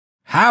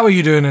How are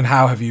you doing and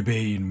how have you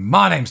been?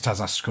 My name's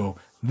Tazastical.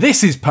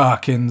 This is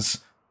Perkins.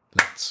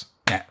 Let's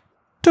get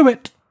to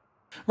it.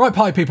 Right,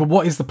 party people,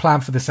 what is the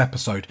plan for this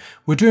episode?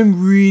 We're doing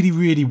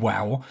really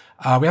well.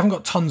 We haven't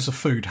got tons of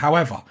food.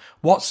 However,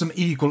 what some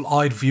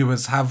eagle-eyed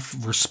viewers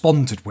have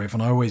responded with,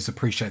 and I always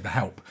appreciate the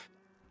help,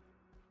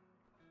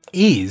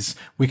 is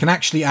we can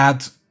actually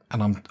add,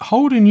 and I'm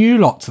holding you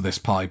lot to this,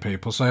 party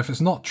people, so if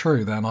it's not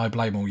true, then I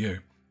blame all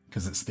you,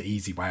 because it's the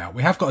easy way out.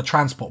 We have got a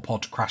transport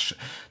pod to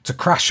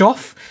crash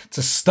off,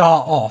 to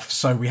start off,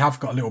 so we have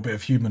got a little bit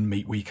of human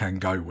meat we can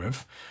go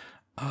with.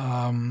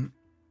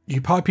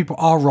 You party people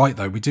are right,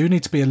 though. We do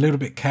need to be a little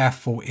bit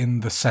careful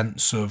in the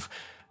sense of,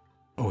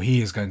 oh,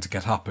 he is going to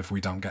get up if we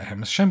don't get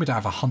him. It's a shame we don't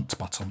have a hunt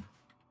button.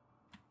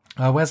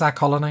 Where's our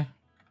colony?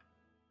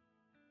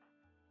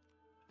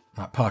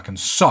 Right,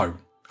 Perkins. So,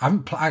 I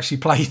haven't actually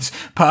played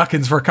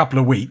Perkins for a couple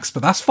of weeks,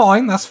 but that's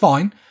fine, that's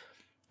fine.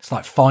 It's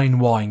like fine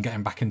wine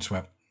getting back into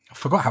it. I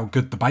forgot how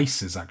good the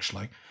base is,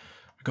 actually.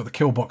 We've got the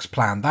kill box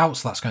planned out,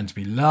 so that's going to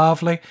be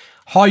lovely.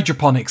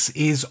 Hydroponics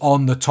is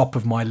on the top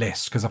of my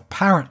list, because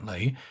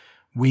apparently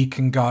we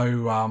can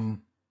go,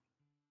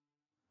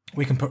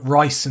 we can put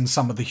rice in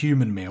some of the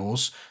human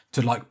meals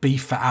to like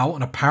beef it out,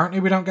 and apparently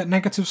we don't get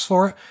negatives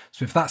for it.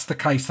 So if that's the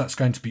case, that's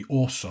going to be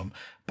awesome.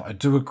 But I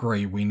do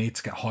agree we need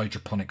to get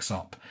hydroponics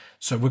up.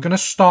 So we're going to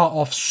start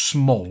off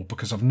small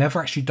because I've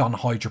never actually done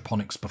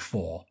hydroponics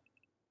before.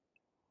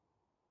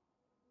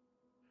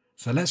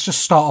 So let's just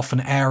start off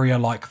an area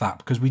like that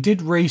because we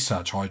did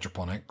research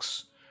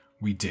hydroponics.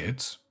 We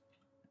did.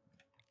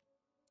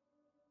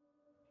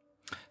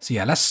 So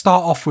yeah, let's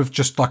start off with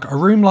just like a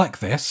room like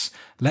this.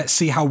 Let's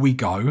see how we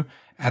go.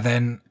 And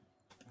then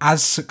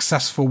as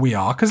successful we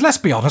are, because let's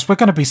be honest, we're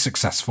going to be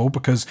successful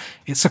because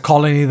it's a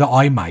colony that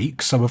I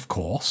make. So of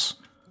course,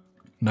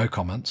 no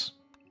comments.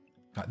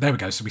 Right, there we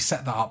go. So we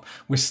set that up.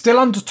 We're still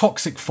under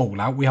toxic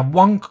fallout. We have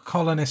one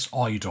colonist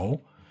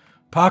idle.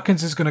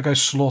 Perkins is going to go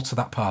slaughter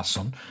that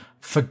person.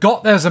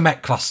 Forgot there's a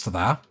mech cluster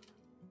there.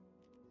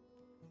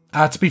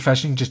 To be fair,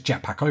 she can just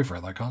jetpack over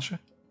it though, can't she?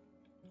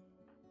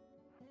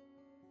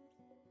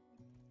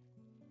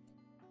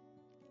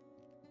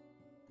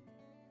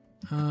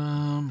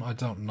 I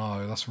don't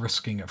know. That's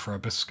risking it for a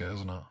biscuit,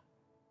 isn't it?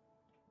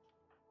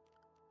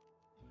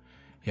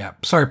 Yeah,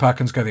 sorry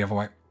Perkins, go the other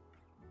way.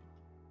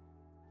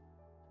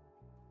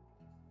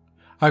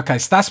 Okay,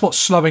 so that's what's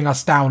slowing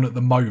us down at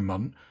the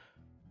moment.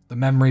 The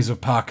memories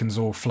of Perkins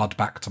all flood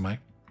back to me.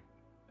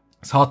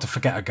 It's hard to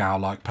forget a gal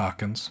like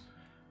Perkins.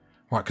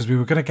 Right, because we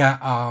were going to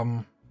get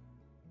another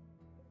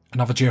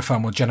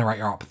geothermal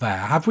generator up there.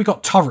 Have we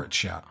got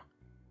turrets yet?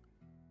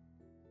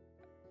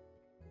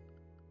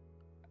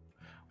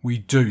 We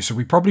do, so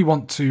we probably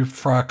want to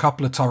throw a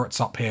couple of turrets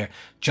up here,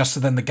 just so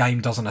then the game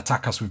doesn't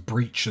attack us with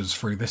breaches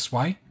through this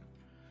way.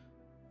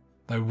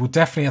 They will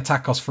definitely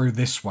attack us through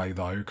this way,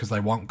 though, because they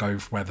won't go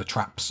where the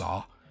traps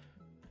are.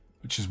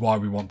 Which is why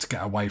we want to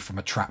get away from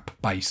a trap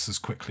base as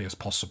quickly as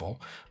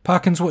possible.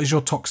 Perkins, what is your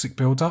toxic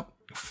build-up?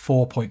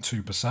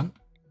 4.2%.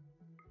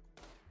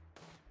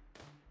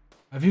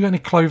 Have you got any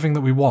clothing that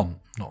we want?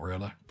 Not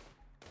really.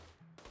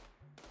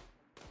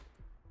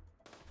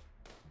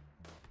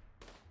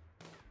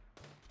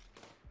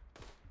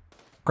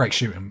 Great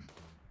shooting.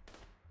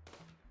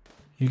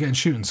 You getting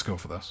shooting skill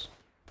for this?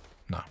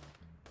 No.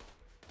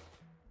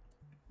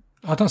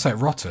 I don't say it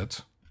rotted.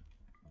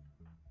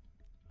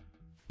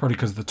 Probably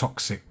because of the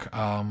toxic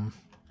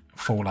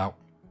fallout.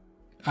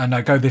 And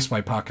no, go this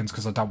way, Perkins,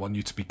 because I don't want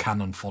you to be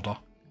cannon fodder.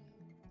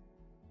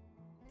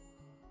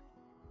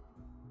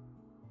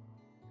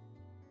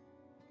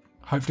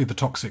 Hopefully the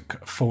toxic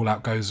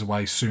fallout goes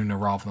away sooner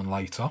rather than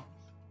later.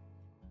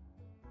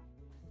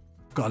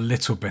 Got a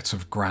little bit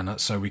of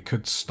granite, so we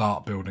could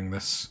start building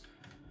this.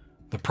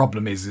 The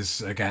problem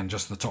is again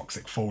just the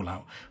toxic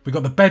fallout. We've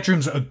got the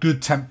bedrooms at a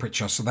good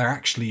temperature, so they're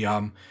actually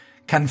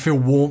can feel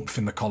warmth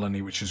in the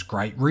colony, which is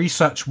great.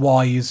 Research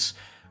wise,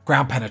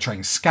 ground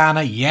penetrating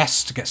scanner,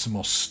 yes, to get some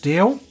more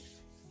steel.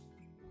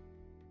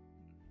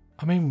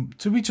 I mean,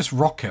 do we just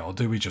rock it or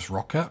do we just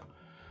rock it?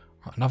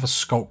 Right, another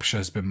sculpture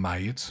has been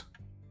made.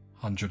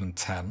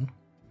 110.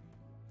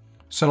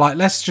 So like,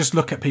 let's just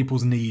look at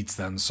people's needs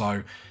then.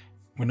 So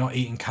we're not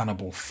eating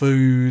cannibal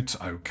food.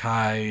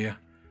 Okay.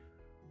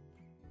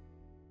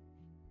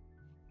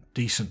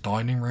 Decent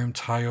dining room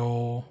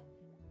tile.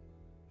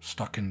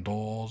 Stuck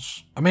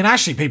indoors. I mean,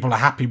 actually, people are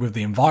happy with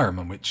the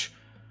environment, which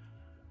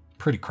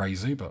pretty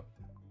crazy, but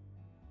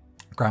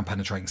ground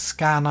penetrating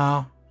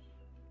scanner.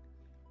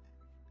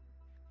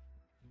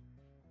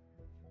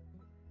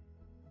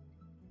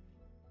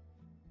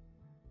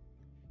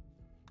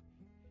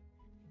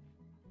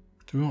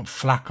 Do we want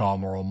flak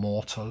armor or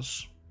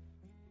mortars?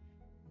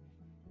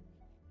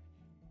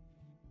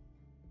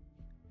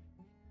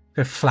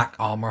 Go flak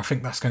armor. I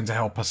think that's going to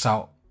help us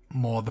out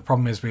more. The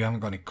problem is we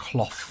haven't got any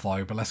cloth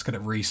though, but let's get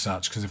it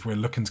researched because if we're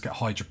looking to get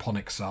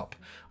hydroponics up,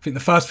 I think the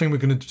first thing we're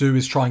going to do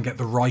is try and get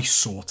the rice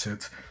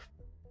sorted.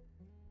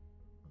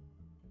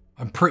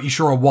 I'm pretty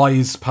sure a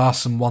wise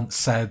person once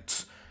said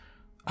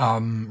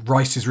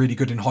rice is really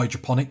good in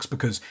hydroponics,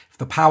 because if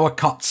the power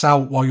cuts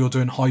out while you're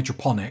doing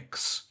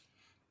hydroponics,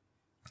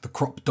 the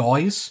crop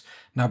dies.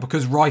 Now,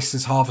 because rice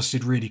is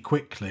harvested really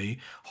quickly,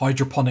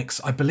 hydroponics,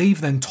 I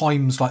believe, then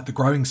times like the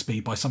growing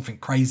speed by something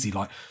crazy,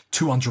 like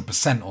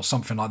 200% or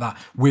something like that,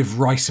 with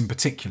rice in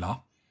particular.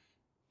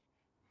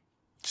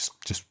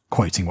 Just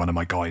quoting one of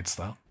my guides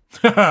there.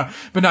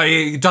 But no,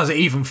 it does it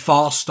even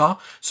faster,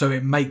 so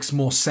it makes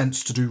more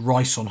sense to do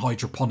rice on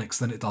hydroponics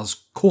than it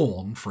does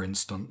corn, for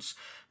instance.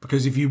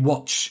 Because if you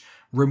watch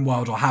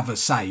Rimworld or have a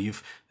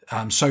save,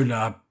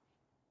 solar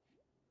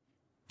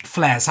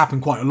flares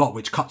happen quite a lot,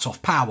 which cuts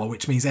off power,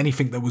 which means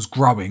anything that was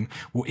growing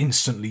will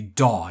instantly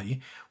die.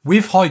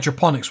 With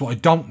hydroponics, what I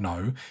don't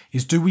know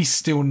is, do we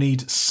still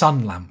need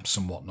sun lamps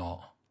and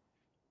whatnot?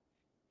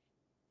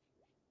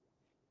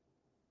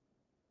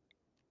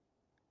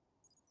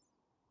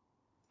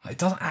 It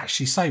doesn't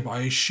actually say, but I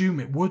assume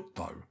it would,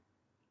 though.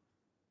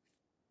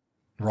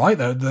 Right?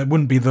 There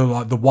wouldn't be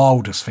the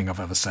wildest thing I've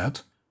ever said.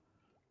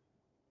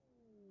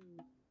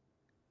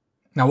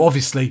 Now,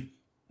 obviously,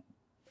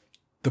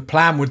 the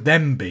plan would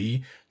then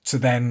be to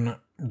then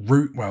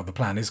well, the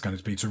plan is going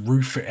to be to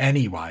roof it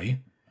anyway.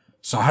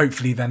 So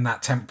hopefully then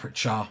that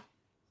temperature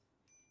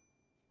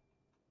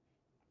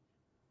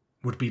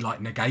would be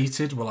like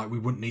negated. Well, like we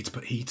wouldn't need to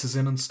put heaters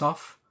in and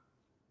stuff.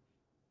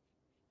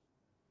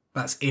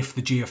 That's if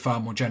the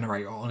geothermal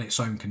generator on its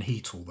own can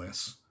heat all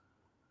this.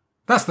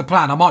 That's the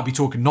plan. I might be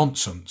talking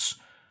nonsense.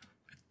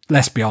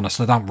 Let's be honest,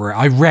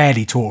 I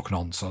rarely talk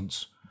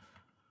nonsense.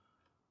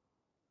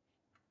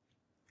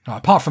 Now,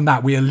 apart from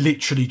that, we are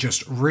literally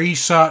just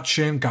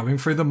researching, going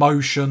through the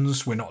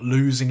motions. We're not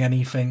losing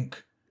anything.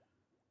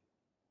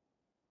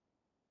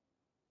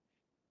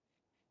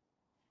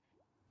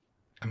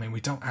 I mean,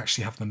 we don't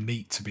actually have the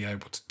meat to be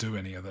able to do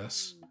any of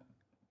this.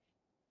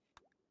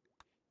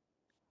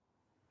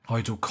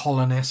 Idle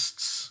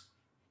colonists.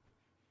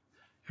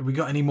 Have we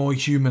got any more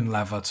human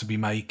leather to be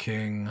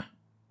making?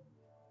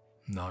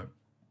 No.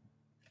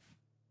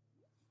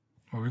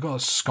 Well, we've got a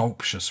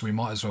sculpture, so we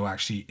might as well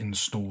actually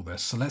install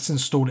this. So let's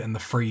install it in the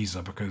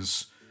freezer,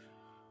 because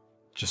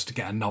just to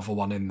get another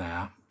one in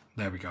there.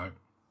 There we go.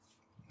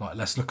 Like,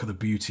 let's look at the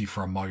beauty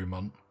for a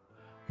moment.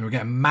 We'll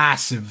get a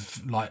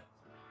massive, like,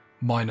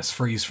 minus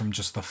freeze from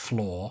just the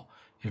floor.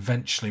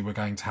 Eventually, we're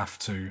going to have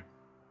to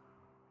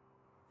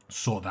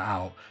sort that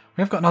out.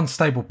 We have got an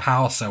unstable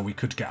power cell we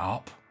could get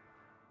up.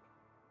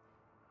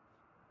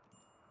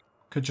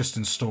 Could just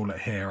install it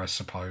here, I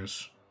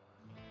suppose.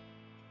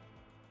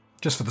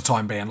 Just for the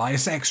time being. Like,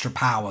 it's extra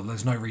power.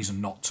 There's no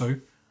reason not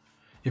to.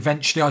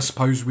 Eventually, I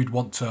suppose we'd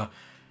want to...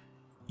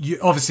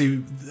 obviously,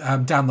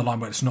 down the line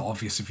where it's not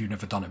obvious if you've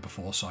never done it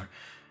before, so...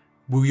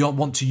 we'll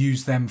want to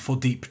use them for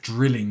deep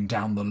drilling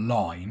down the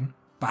line.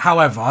 But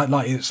however,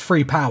 like, it's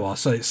free power,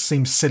 so it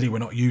seems silly we're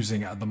not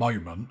using it at the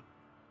moment.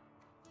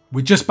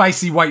 We're just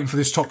basically waiting for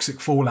this toxic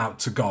fallout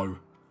to go.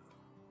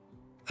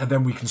 And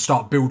then we can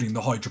start building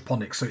the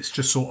hydroponics. So it's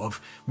just sort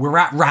of... we're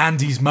at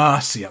Randy's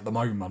mercy at the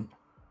moment.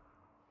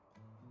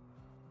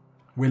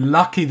 We're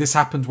lucky this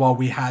happened while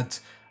we had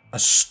a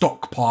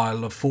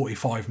stockpile of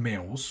 45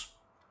 meals.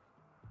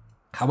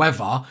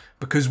 However,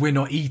 because we're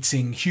not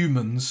eating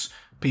humans,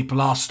 people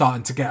are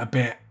starting to get a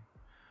bit...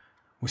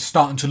 we're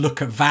starting to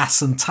look at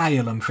Vass and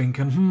Tail and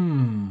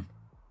thinking,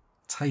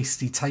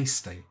 tasty,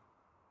 tasty.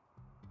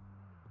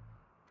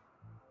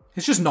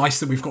 It's just nice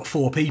that we've got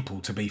 4 people,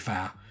 to be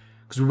fair.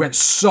 Because we went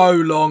so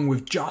long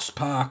with just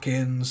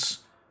Perkins.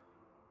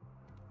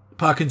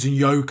 Perkins and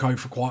Yoko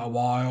for quite a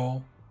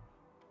while.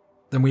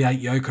 Then we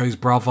ate Yoko's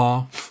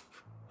brother.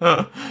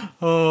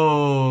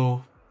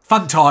 Oh.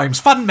 Fun times.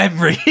 Fun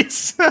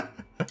memories.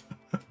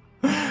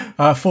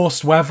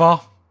 Forced weather.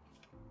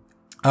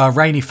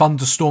 Rainy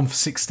thunderstorm for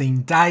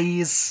 16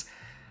 days.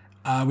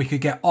 We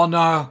could get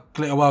honour,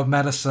 glitter world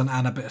medicine,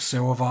 and a bit of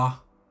silver.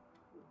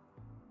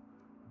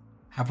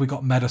 Have we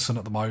got medicine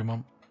at the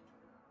moment?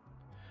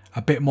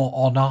 A bit more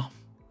honour.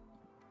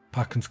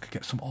 Perkins could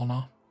get some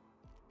honour.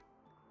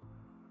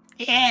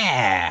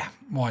 Yeah!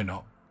 Why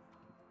not?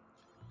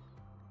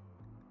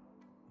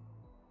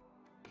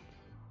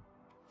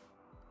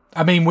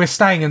 I mean, we're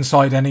staying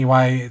inside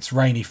anyway. It's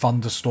rainy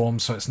thunderstorm,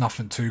 so it's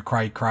nothing too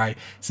cray-cray.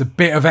 It's a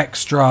bit of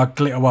extra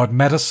glitter world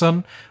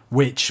medicine,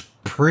 which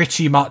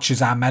pretty much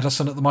is our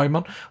medicine at the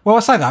moment. Well, I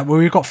say that. Well,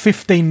 we've got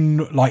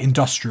 15 like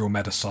industrial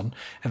medicine,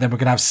 and then we're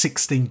going to have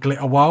 16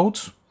 glitter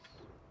world.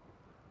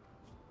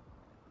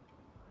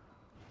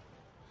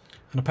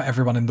 I'm going to put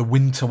everyone in the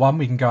winter one.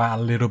 We can go out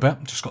a little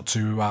bit. Just got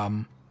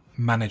to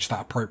manage that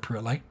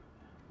appropriately.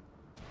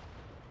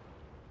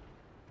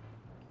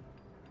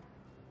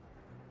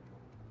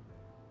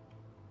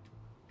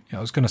 Yeah,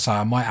 I was going to say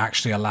I might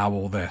actually allow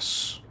all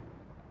this.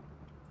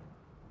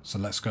 So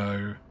let's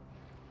go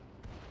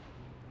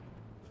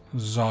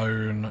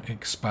zone,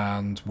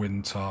 expand,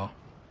 winter.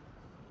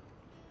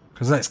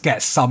 Because let's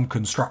get some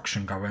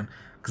construction going.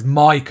 Because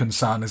my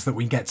concern is that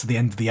we get to the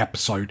end of the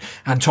episode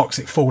and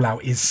toxic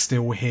fallout is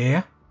still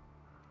here.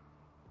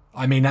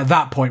 I mean, at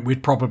that point,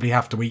 we'd probably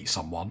have to eat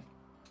someone.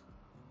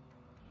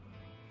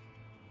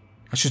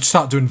 I should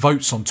start doing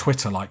votes on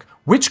Twitter like,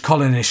 which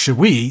colonist should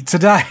we eat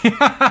today?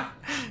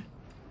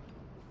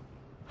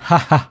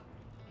 Haha.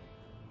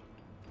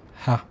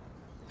 Ha.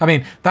 I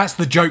mean, that's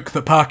the joke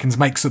that Perkins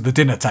makes at the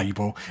dinner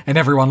table, and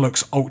everyone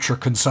looks ultra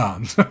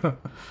concerned.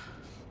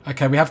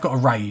 Okay, we have got a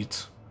raid.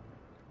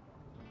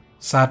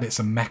 Sadly, it's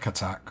a mech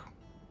attack.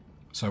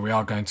 So we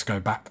are going to go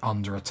back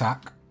under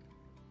attack.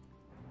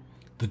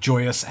 The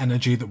joyous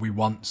energy that we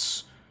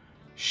once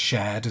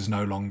shared is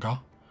no longer.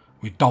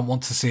 We don't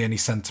want to see any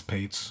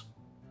centipedes.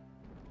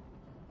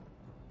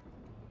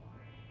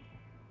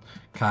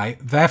 Okay,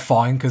 they're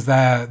fine because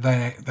they're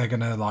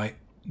gonna like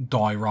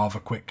die rather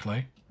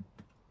quickly.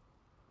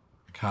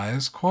 Okay,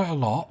 there's quite a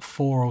lot,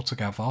 4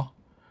 altogether.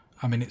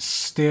 I mean, it's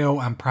steel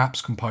and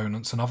perhaps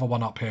components. Another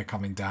one up here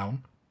coming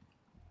down.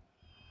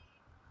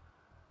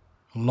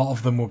 A lot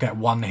of them will get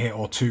 1 hit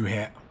or 2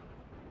 hit.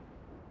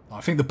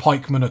 I think the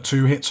pikemen are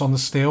 2 hits on the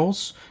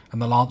steels,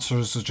 and the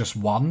lancers are just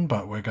 1,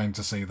 but we're going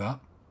to see that.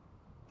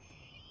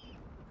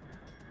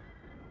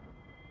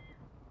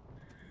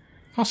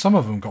 Oh, some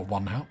of them got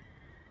 1 hit.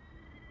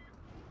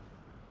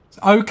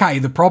 Okay,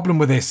 the problem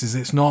with this is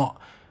it's not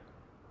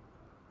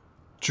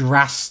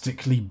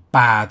drastically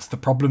bad. The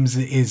problem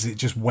is it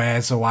just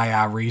wears away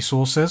our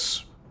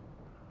resources.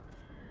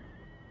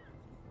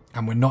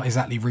 And we're not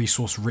exactly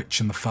resource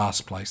rich in the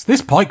first place.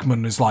 This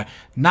pikeman is like,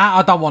 nah,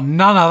 I don't want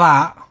none of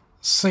that.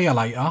 See you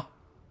later.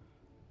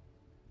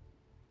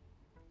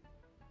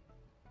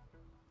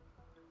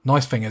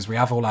 Nice thing is we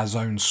have all our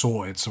zones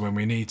sorted, so when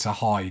we need to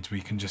hide,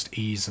 we can just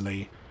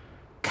easily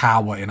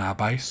cower in our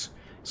base.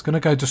 It's going to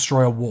go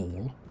destroy a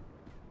wall.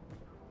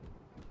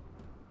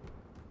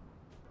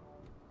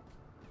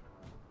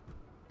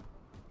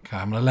 Okay,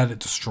 I'm going to let it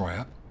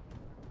destroy it.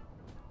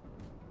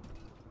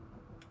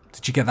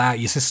 Did you get that out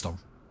of your system?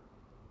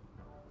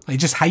 He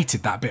just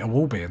hated that bit of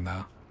wall being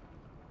there.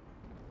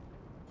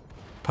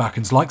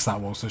 Perkins likes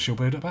that wall, so she'll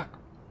build it back.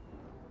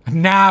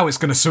 And now it's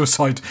going to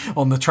suicide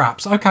on the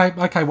traps. Okay,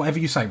 okay, whatever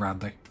you say,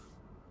 Randy.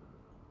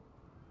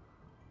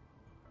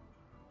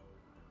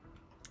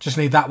 Just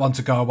need that one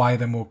to go away,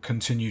 then we'll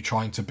continue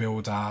trying to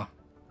build our...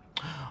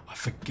 I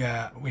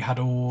forget, we had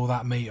all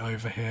that meat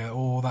over here,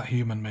 all that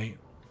human meat.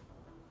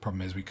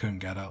 Problem is we couldn't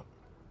get it.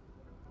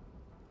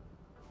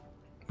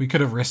 We could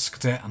have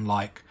risked it and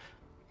like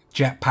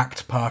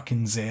jetpacked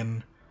Perkins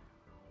in.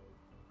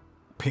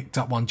 Picked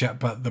up one jet,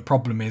 but the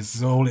problem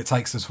is all it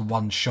takes is for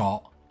 1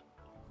 shot.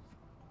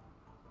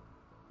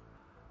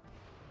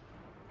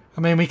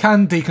 I mean, we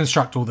can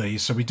deconstruct all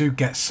these, so we do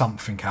get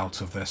something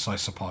out of this, I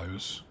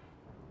suppose.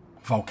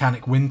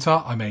 Volcanic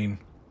winter, I mean...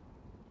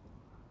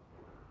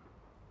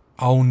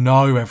 Oh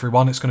no,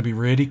 everyone, it's going to be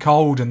really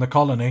cold in the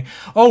colony.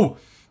 Oh!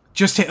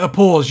 Just hit a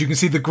pause. You can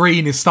see the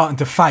green is starting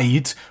to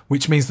fade,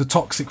 which means the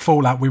toxic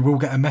fallout, we will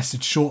get a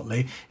message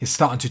shortly, is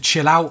starting to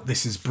chill out.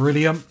 This is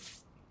brilliant.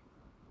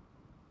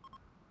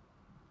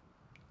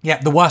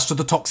 Yeah, the worst of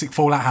the toxic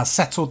fallout has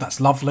settled.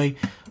 That's lovely.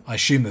 I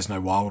assume there's no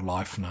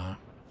wildlife now.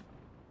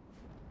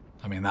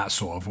 I mean, that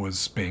sort of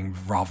was being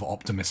rather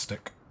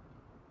optimistic.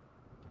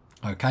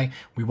 Okay,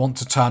 we want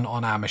to turn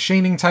on our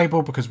machining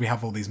table because we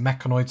have all these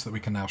mechanoids that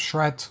we can now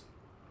shred.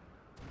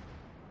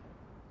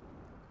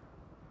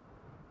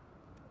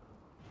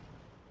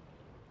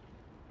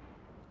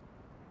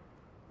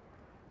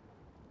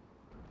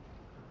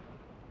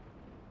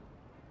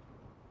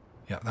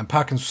 Yeah, then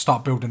Perkins will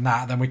start building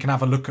that. Then we can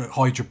have a look at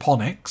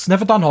hydroponics.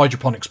 Never done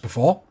hydroponics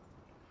before.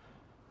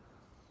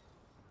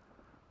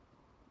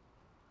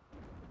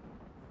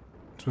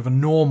 So with a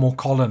normal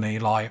colony,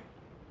 like,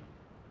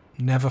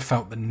 never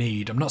felt the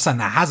need. I'm not saying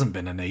there hasn't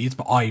been a need,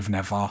 but I've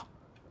never.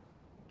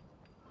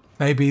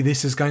 Maybe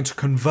this is going to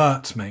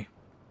convert me.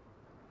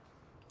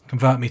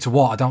 Convert me to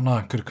what? I don't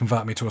know. Could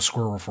convert me to a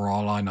squirrel for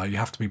all I know. You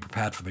have to be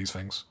prepared for these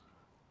things.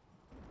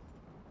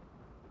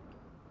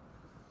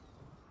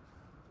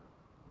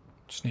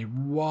 Just need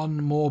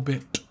 1 more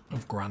bit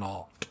of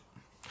granite.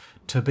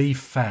 To be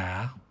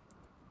fair,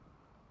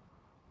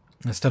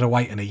 instead of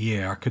waiting a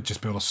year, I could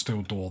just build a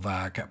steel door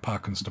there, get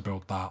Perkins to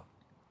build that.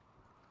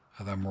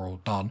 And then we're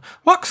all done.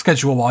 Work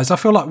schedule-wise, I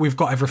feel like we've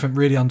got everything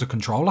really under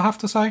control, I have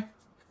to say.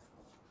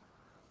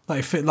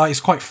 Like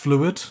it's quite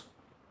fluid.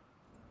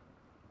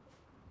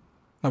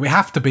 Like we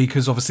have to be,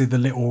 because obviously the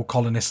little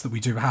colonists that we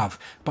do have.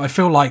 But I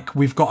feel like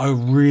we've got a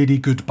really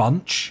good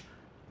bunch,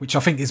 which I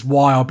think is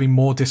why I'll be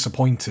more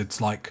disappointed,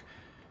 like,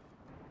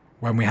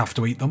 when we have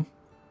to eat them.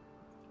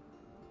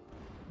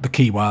 The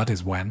key word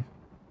is when.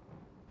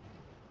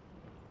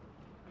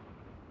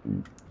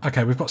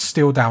 Okay, we've got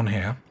steel down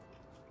here.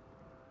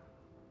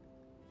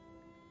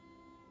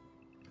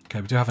 Okay,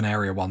 we do have an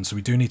area 1, so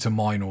we do need to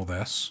mine all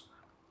this.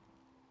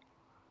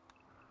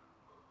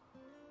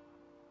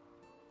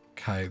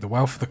 Okay, the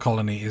wealth of the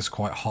colony is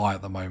quite high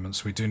at the moment,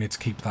 so we do need to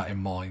keep that in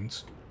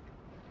mind.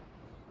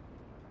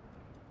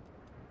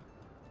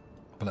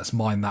 But let's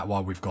mine that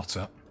while we've got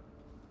it.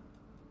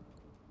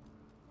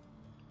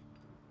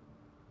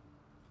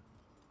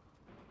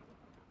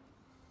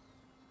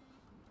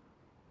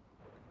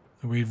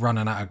 Are we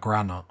running out of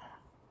granite?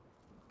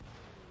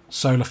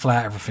 Solar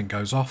flare, everything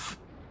goes off.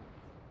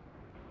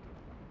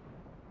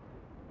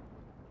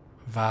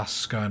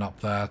 Vas going up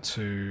there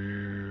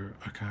to...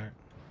 Okay.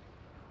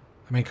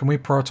 I mean, can we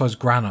prioritise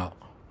granite?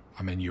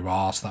 I mean, you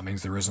asked. That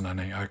means there isn't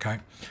any. Okay.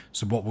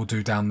 So what we'll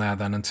do down there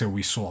then until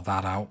we sort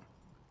that out,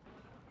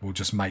 we'll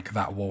just make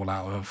that wall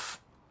out of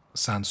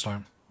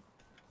sandstone.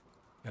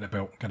 Get it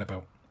built. Get it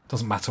built.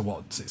 Doesn't matter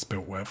what it's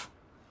built with.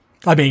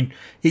 I mean,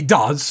 it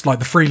does. Like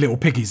the three little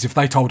piggies, if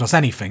they told us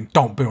anything,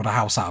 don't build a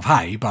house out of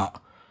hay,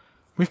 but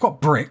we've got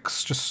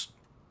bricks. Just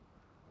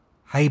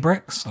hay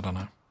bricks? I don't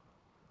know.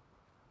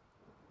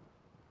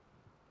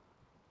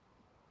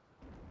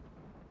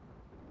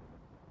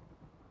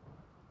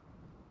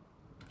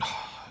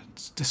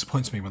 It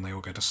disappoints me when they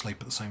all go to sleep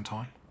at the same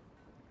time.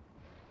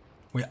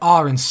 We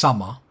are in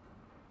summer.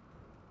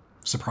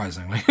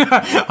 Surprisingly.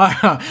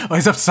 I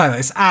always have to say that.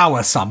 It's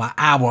our summer,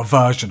 our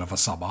version of a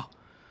summer,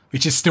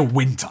 which is still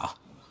winter.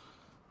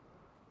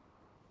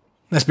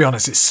 Let's be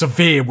honest, it's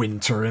severe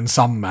winter in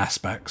some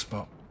aspects,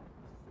 but...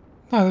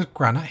 No, there's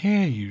granite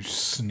here, you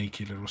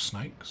sneaky little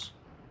snakes.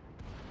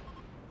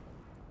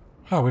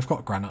 Oh, we've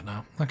got granite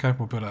now. Okay,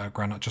 we'll build it out of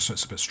granite just so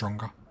it's a bit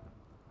stronger.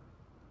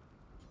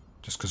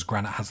 Just because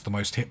granite has the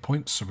most hit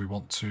points, so we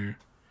want to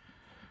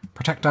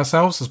protect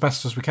ourselves as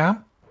best as we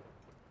can.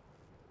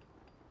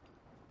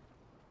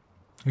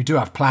 We do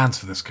have plans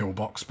for this kill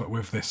box, but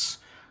with this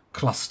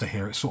cluster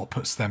here, it sort of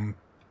puts them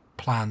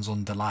plans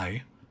on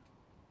delay.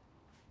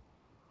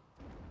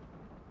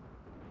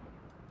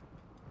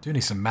 Do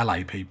need some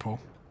melee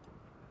people.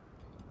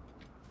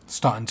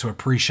 Starting to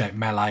appreciate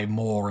melee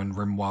more in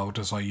Rimworld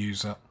as I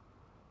use it.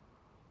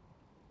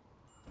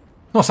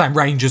 Not saying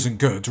range isn't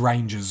good,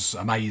 range is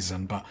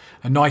amazing, but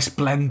a nice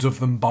blend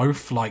of them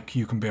both, like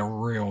you can be a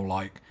real,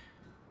 like,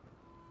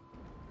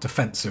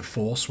 defensive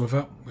force with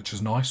it, which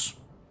is nice.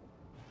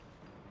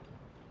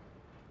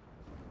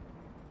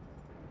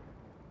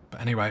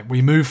 But anyway,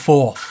 we move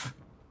forth.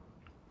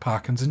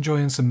 Perkins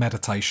enjoying some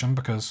meditation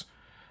because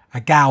a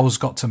gal's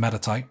got to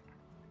meditate.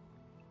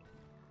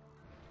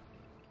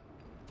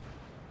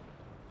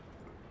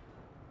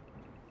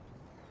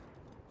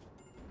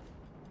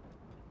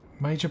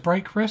 Major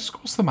break risk?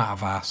 What's the matter,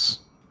 Vas?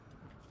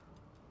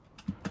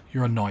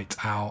 You're a night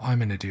owl.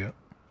 I'm an idiot.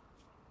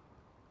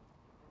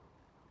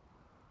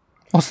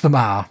 What's the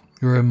matter?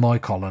 You're in my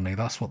colony.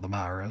 That's what the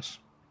matter is.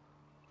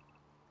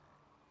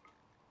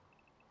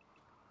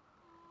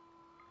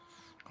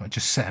 I'm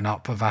just setting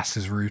up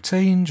Vas's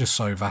routine, just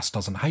so Vas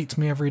doesn't hate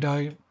me every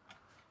day.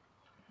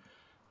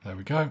 There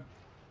we go.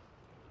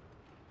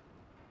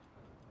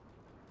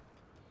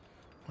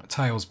 My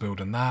tail's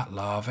building that.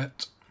 Love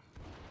it.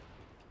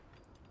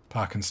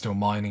 Perkins still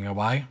mining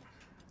away.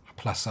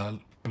 Bless her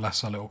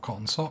little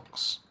cotton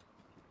socks.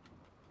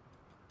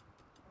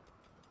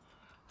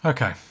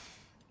 Okay.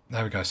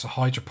 There we go. So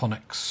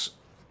hydroponics,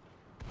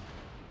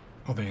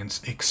 or the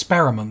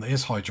experiment that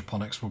is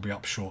hydroponics, will be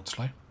up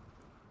shortly.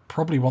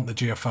 Probably want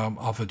the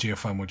other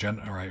geothermal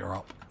generator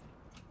up.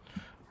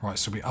 Right,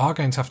 so we are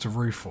going to have to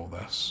roof all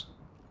this.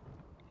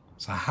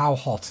 So how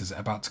hot is it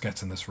about to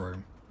get in this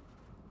room?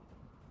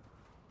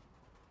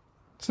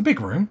 It's a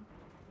big room.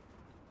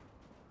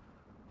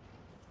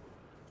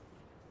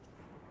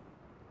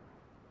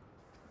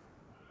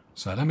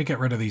 So let me get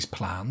rid of these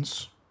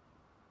plans.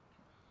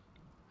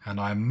 And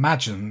I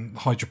imagine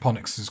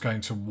hydroponics is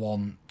going to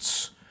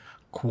want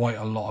quite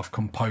a lot of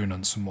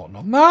components and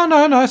whatnot.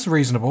 No, it's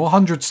reasonable.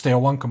 100 steel,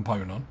 1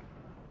 component.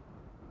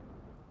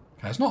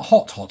 Okay, it's not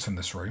hot in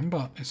this room,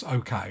 but it's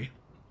okay.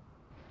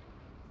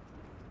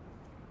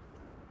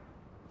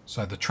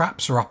 So the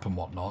traps are up and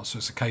whatnot, so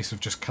it's a case of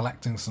just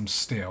collecting some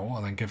steel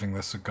and then giving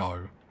this a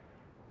go.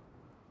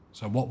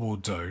 So what we'll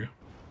do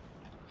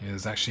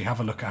is actually have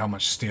a look at how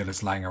much steel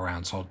is laying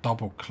around. So I'll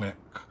double click,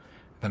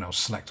 then it'll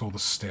select all the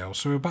steel.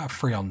 So we're about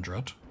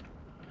 300.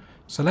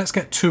 So let's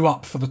get 2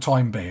 up for the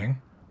time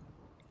being.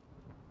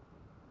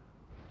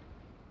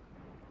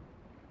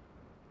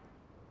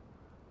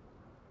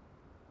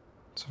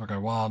 So if I go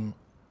 1,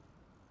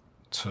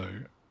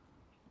 2.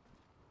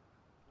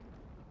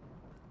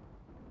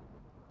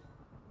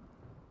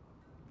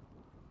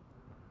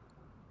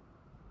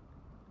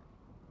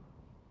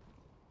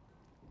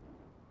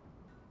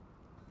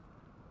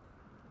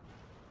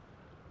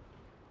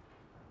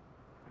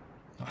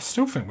 I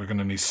still think we're going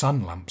to need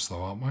sun lamps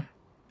though, aren't we?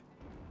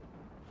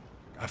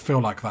 I feel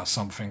like that's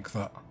something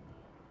that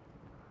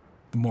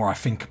the more I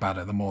think about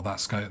it, the more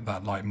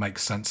that like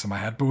makes sense in my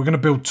head. But we're going to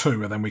build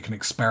 2 and then we can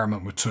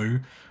experiment with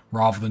 2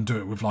 rather than do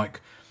it with like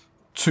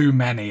too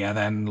many and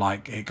then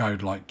like it go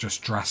like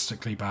just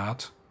drastically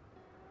bad.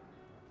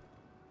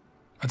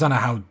 I don't know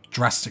how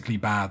drastically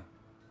bad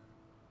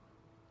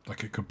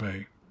like it could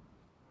be.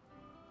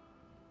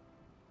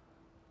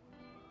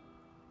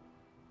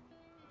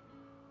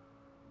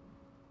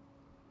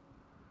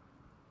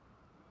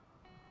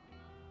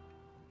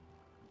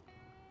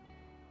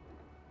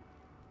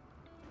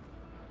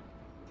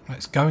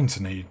 It's going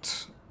to need...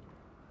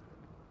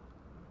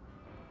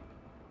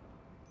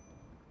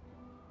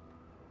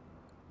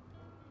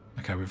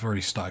 Okay, we've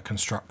already started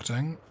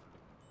constructing.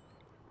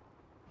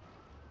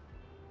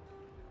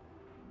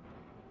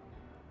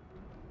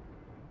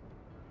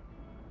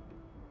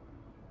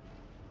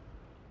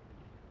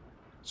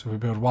 So we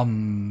build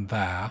one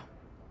there.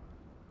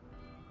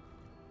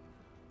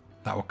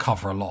 That will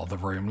cover a lot of the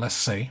room. Let's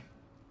see.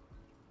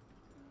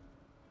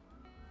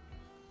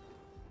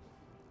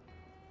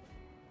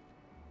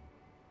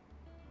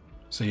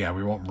 So yeah,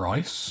 we want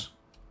rice.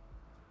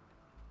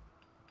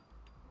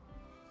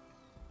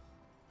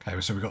 Okay,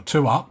 so we've got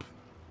 2 up.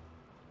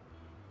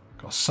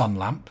 Got a sun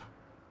lamp.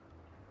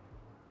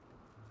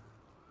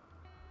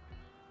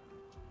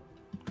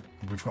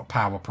 We've got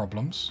power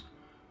problems,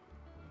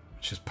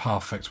 which is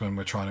perfect when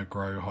we're trying to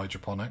grow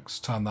hydroponics.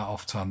 Turn that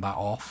off, turn that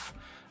off.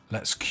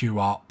 Let's queue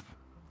up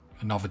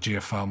another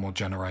geothermal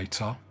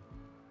generator.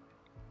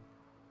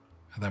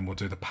 And then we'll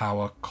do the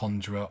power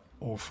conduit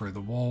all through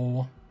the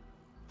wall.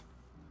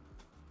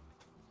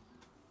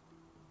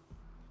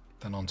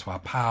 Then onto our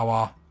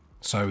power.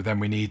 So then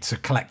we need to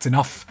collect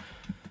enough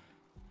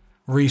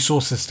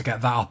resources to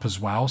get that up as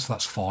well. So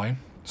that's fine.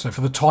 So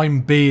for the time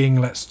being,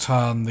 let's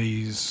turn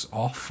these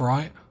off,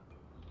 right?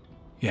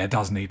 Yeah, it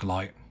does need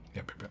light.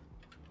 Yep.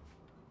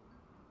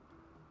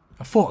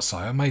 I thought so.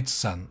 It made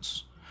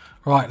sense.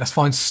 Right, let's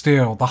find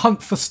steel. The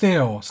hunt for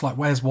steel. It's like,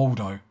 where's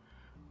Waldo?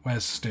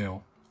 Where's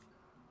steel?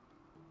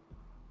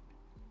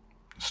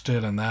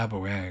 Steel in there, but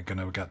we ain't going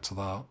to get to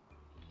that.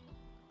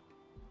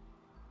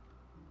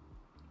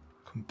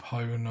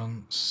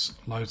 Components.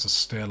 Loads of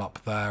steel up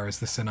there. Is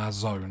this in our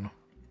zone?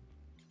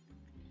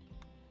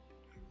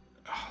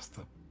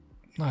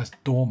 No, it's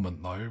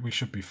dormant though. We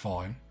should be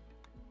fine.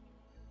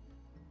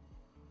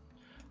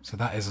 So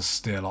that is a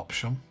steel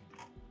option.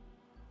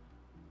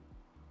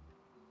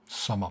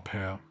 Some up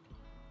here.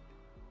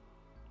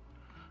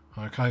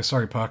 Okay,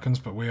 sorry Perkins,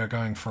 but we are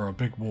going for a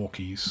big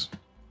walkies.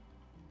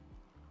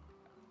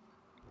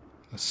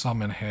 There's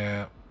some in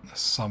here. There's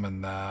some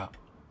in there.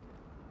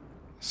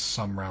 There's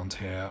some round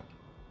here.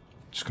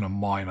 Just going to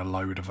mine a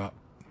load of it.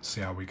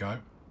 See how we go.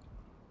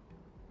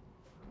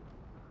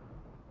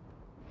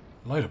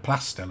 Load of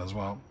plastil as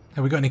well.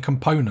 Have we got any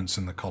components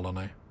in the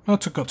colony? Well,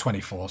 it's got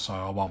 24, so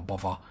I won't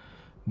bother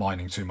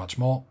mining too much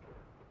more.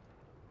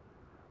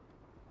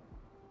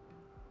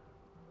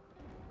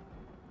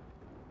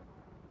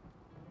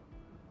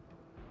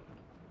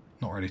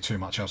 Not really too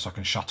much else I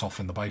can shut off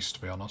in the base,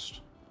 to be honest.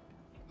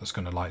 That's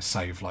going to like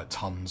save like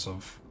tons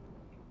of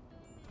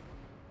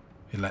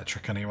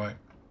electric anyway.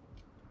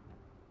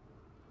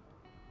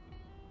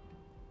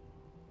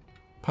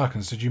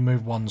 Perkins, did you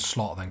move one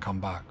slot and then come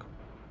back?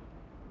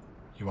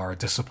 You are a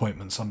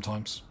disappointment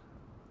sometimes.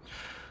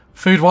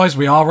 Food-wise,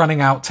 we are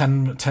running out.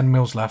 10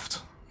 meals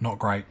left. Not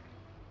great.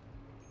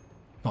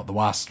 Not the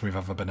worst we've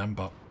ever been in,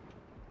 but...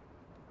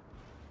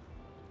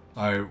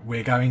 So,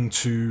 we're going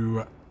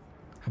to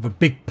have a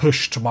big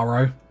push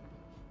tomorrow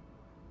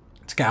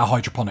to get our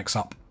hydroponics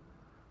up.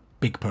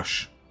 Big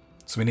push.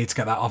 So we need to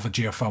get that other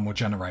geothermal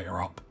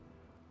generator up.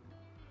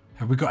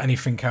 Have we got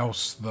anything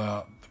else?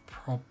 The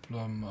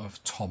problem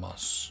of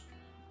Thomas.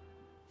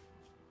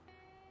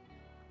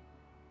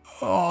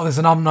 Oh, there's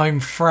an unknown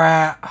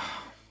threat. I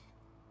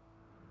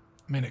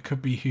mean, it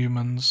could be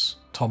humans.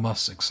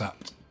 Thomas,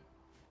 except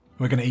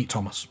we're going to eat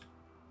Thomas.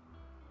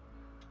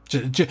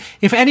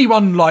 If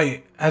anyone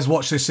like has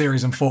watched this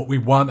series and thought we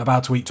weren't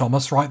about to eat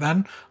Thomas right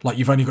then, like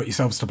you've only got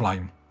yourselves to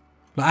blame.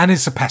 And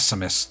it's a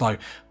pessimist,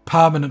 like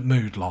permanent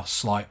mood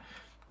loss, like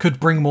could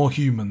bring more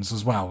humans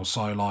as well.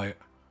 So like,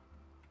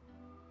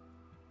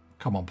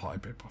 come on, party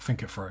people,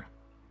 think it through.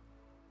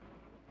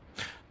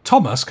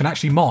 Thomas can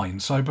actually mine,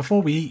 so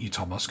before we eat you,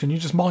 Thomas, can you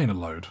just mine a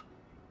load?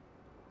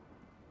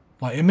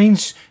 Like, it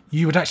means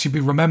you would actually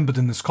be remembered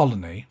in this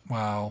colony.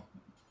 Well,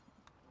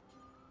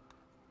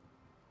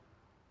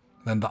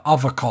 then the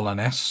other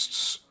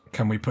colonists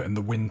can we put in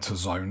the winter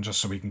zone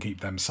just so we can keep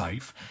them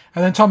safe.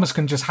 And then Thomas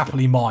can just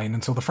happily mine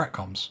until the threat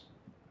comes.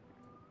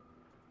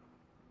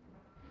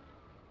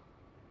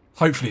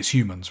 Hopefully it's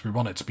humans. We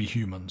want it to be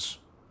humans.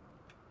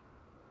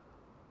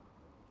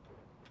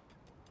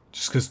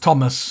 Just because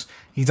Thomas,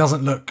 he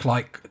doesn't look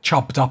like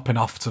chubbed up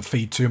enough to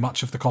feed too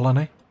much of the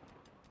colony.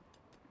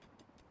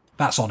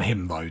 That's on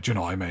him though, do you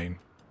know what I mean?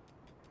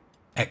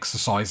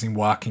 Exercising,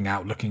 working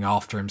out, looking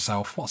after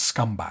himself. What a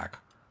scumbag.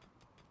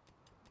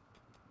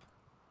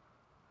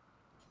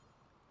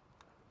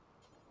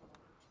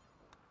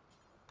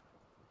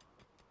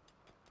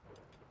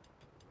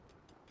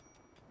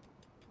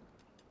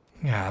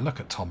 Yeah, look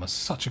at Thomas.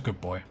 Such a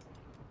good boy.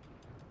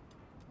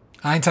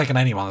 I ain't taking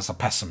anyone as a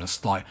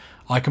pessimist. Like,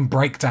 I can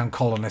break down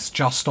colonists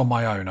just on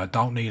my own. I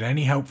don't need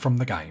any help from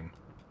the game.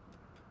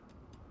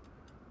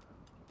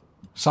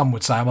 Some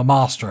would say I'm a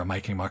master at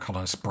making my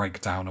colonists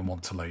break down and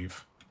want to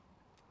leave.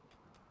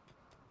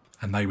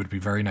 And they would be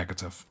very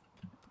negative.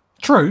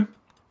 True,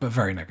 but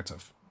very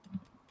negative.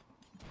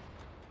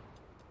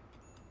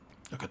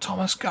 Look at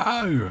Thomas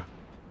go!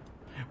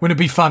 Wouldn't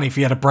it be funny if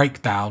he had a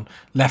breakdown,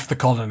 left the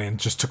colony and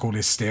just took all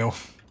his steel?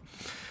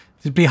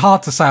 It'd be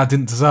hard to say I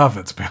didn't deserve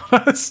it, to be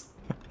honest.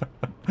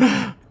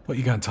 What are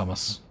you going,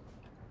 Thomas?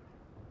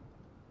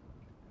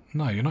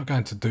 No, you're not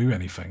going to do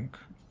anything.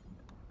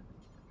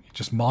 You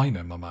just mine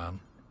him, my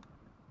man.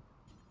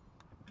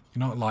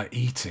 You're not like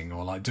eating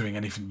or like doing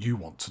anything you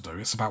want to do.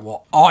 It's about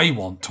what I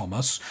want,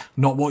 Thomas,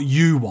 not what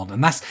you want.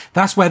 And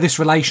that's where this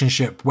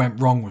relationship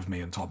went wrong with me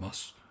and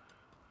Thomas.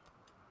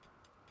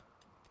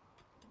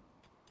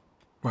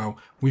 Well,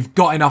 we've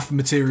got enough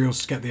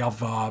materials to get the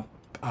other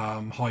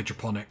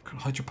hydroponic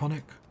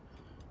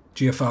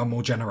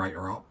geothermal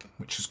generator up,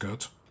 which is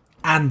good,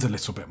 and a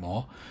little bit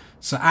more.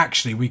 So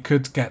actually, we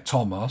could get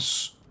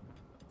Thomas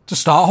to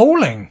start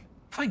hauling.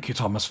 Thank you,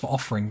 Thomas, for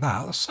offering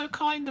that. That's so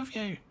kind of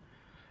you.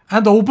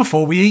 And all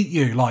before we eat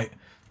you. Like,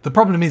 the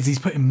problem is he's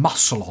putting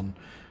muscle on,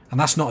 and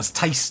that's not as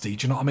tasty.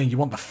 Do you know what I mean? You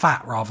want the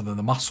fat rather than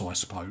the muscle, I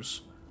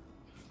suppose.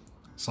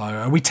 So,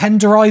 are we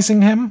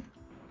tenderizing him?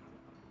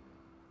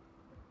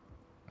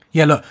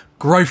 Yeah, look,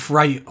 growth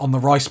rate on the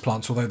rice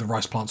plants, although the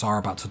rice plants are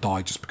about to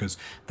die just because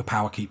the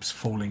power keeps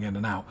falling in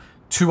and out.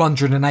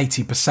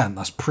 280%,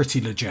 that's pretty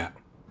legit.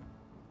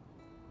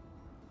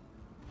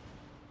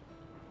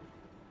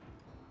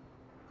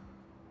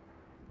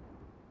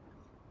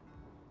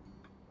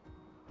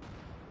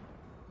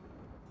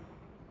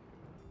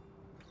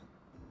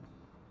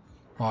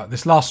 Right,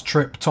 this last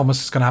trip,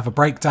 Thomas is going to have a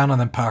breakdown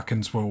and then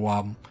Perkins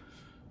will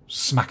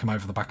smack him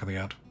over the back of the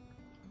head.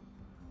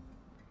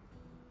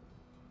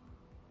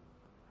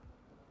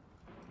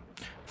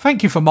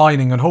 Thank you for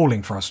mining and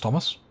hauling for us,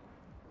 Thomas.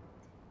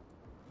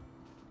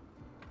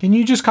 Can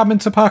you just come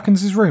into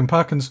Perkins' room?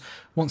 Perkins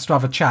wants to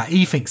have a chat.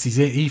 He thinks he's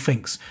it. He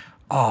thinks,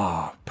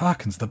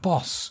 Perkins, the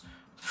boss.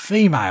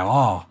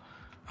 Female,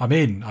 I'm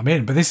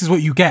in. But this is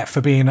what you get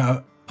for being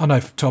a... Oh, no,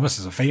 Thomas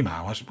is a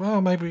female.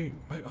 Well, maybe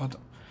I'm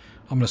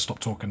going to stop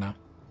talking now.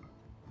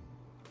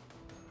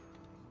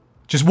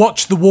 Just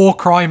watch the war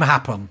crime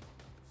happen.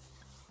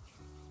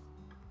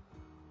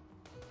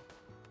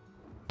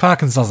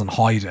 Perkins doesn't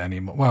hide it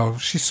anymore. Well,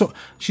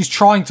 she's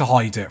trying to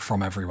hide it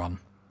from everyone.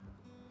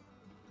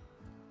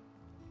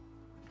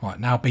 Right,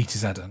 now beat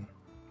his head in.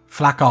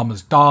 Flak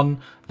armor's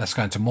done. Let's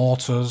go into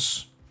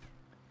mortars.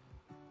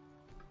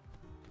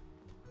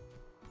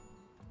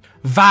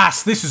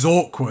 Vass, this is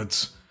awkward.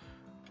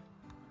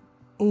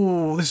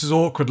 Oh, this is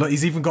awkward. Look,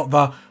 he's even got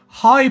the...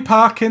 Hi,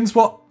 Perkins,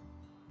 what...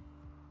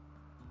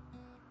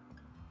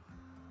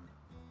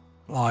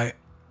 Like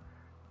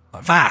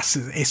Vass,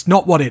 it's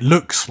not what it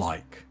looks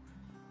like.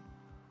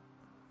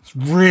 It's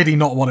really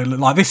not what it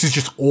looks like. This is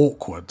just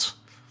awkward.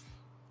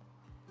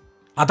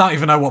 I don't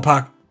even know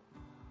what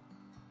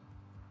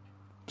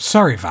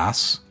Sorry,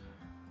 Vass.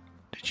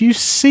 Did you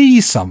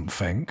see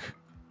something?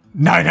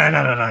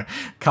 No.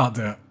 Can't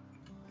do it.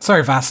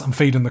 Sorry, Vass, I'm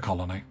feeding the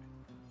colony.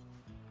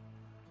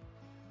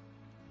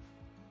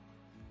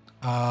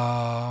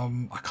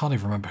 I can't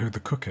even remember who the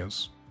cook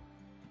is.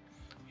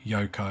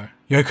 Yoko.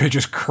 Yoko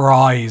just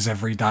cries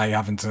every day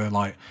having to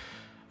like,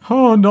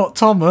 oh, not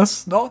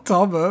Thomas, not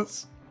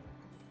Thomas.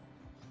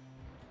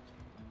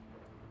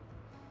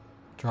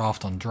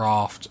 Draft on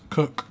draft.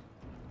 Cook.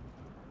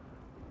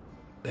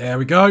 There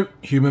we go.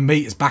 Human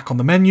meat is back on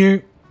the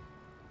menu.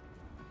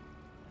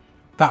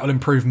 That will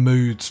improve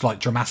moods like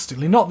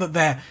dramatically. Not that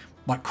they're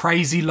like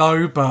crazy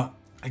low, but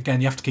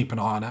again, you have to keep an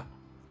eye on it.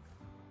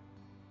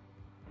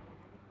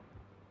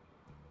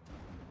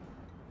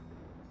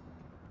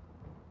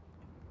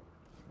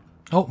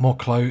 Oh, more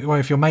clothes. Well,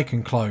 if you're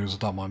making clothes, I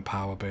don't mind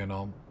power being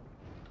on.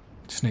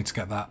 Just need to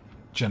get that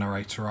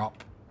generator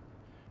up.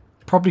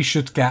 Probably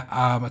should get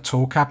a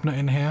tool cabinet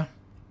in here.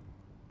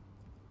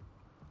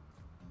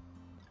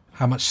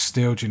 How much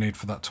steel do you need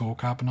for that tool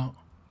cabinet?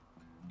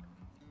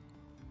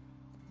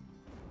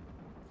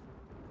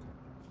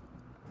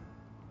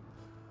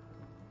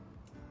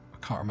 I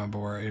can't remember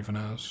where it even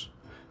is.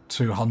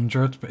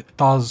 200, but it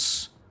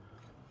does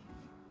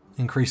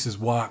increases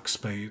work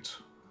speed.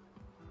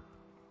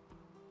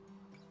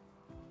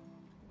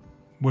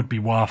 Would be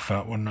worth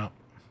it, wouldn't it?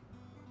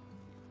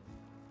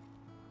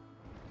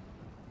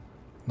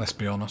 Let's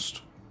be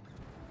honest.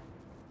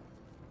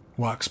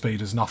 Work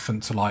speed is nothing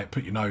to like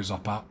put your nose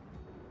up at.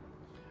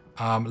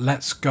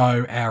 Let's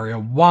go area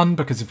 1,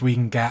 because if we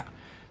can get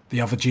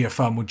the other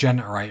geothermal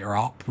generator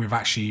up, we've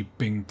actually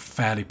been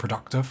fairly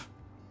productive.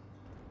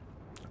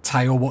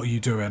 Tail, what are you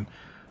doing?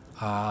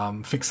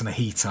 Fixing a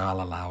heater,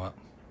 I'll allow it.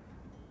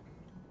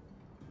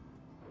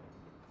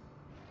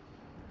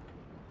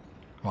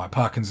 Right,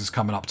 Perkins is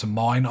coming up to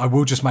mine. I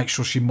will just make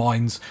sure she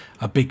mines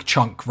a big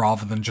chunk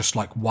rather than just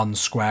like one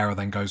square and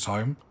then goes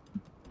home.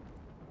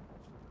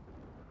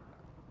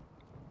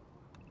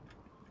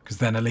 Because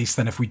then at least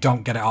then if we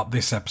don't get it up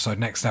this episode,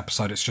 next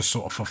episode it's just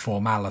sort of for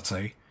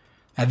formality.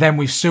 And then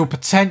we've still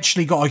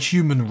potentially got a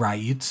human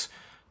raid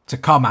to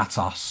come at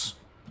us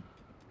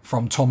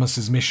from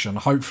Thomas's mission.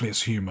 Hopefully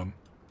it's human.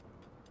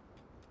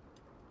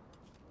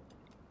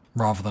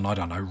 Rather than, I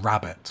don't know,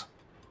 rabbit.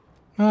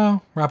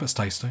 Oh, rabbit's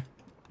tasty.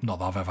 Not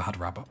that I've ever had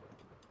rabbit.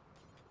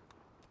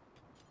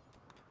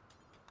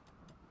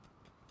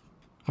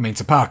 I mean,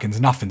 to Perkins,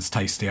 nothing's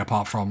tasty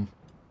apart from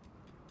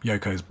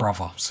Yoko's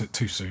brother. So,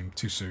 too soon.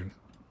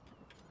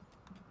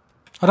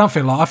 I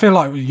feel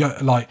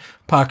like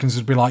Perkins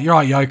would be like, "You're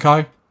right,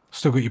 Yoko.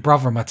 Still got your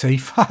brother in my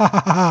teeth."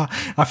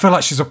 I feel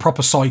like she's a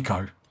proper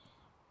psycho.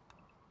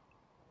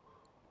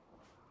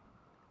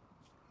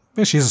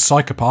 Yeah, she is a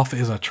psychopath. It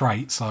is her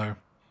trait, so it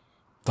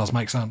does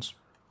make sense.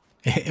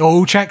 It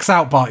all checks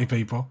out, party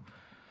people.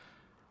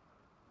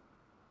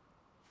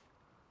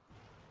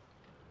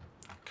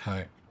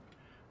 Okay.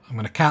 I'm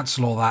going to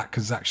cancel all that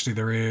because actually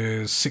there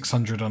is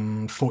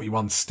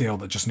 641 steel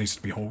that just needs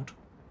to be hauled.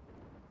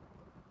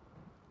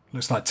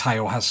 Looks like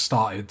Tail has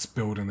started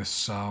building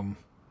this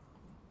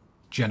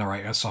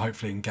generator, so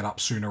hopefully he can get up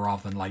sooner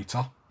rather than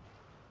later.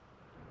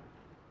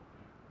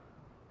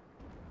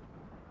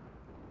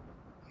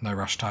 No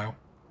rush, Tail.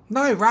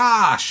 No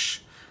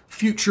rush!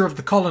 Future of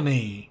the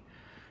colony.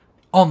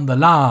 On the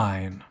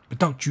line. But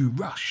don't you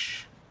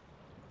rush.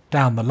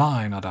 Down the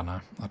line. I don't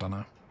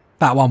know.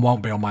 That one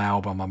won't be on my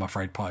album, I'm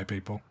afraid, party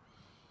people.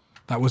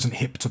 That wasn't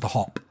hip to the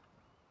hop.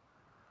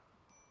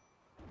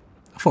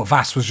 I thought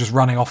Vass was just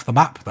running off the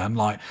map then.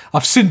 Like,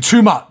 I've sinned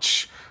too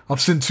much. I've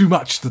sinned too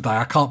much today.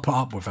 I can't put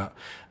up with it.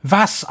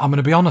 Vass, I'm going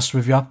to be honest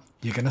with you.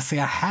 You're going to see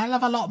a hell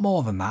of a lot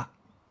more than that.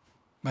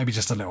 Maybe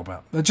just a little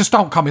bit. Just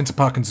don't come into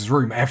Perkins'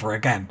 room ever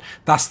again.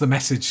 That's the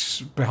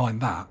message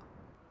behind that.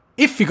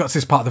 If you got to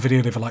this part of the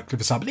video, leave a like, leave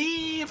a sub,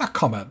 leave a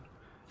comment.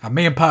 And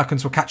me and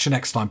Perkins will catch you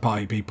next time,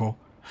 party people.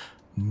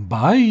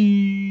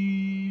 Bye.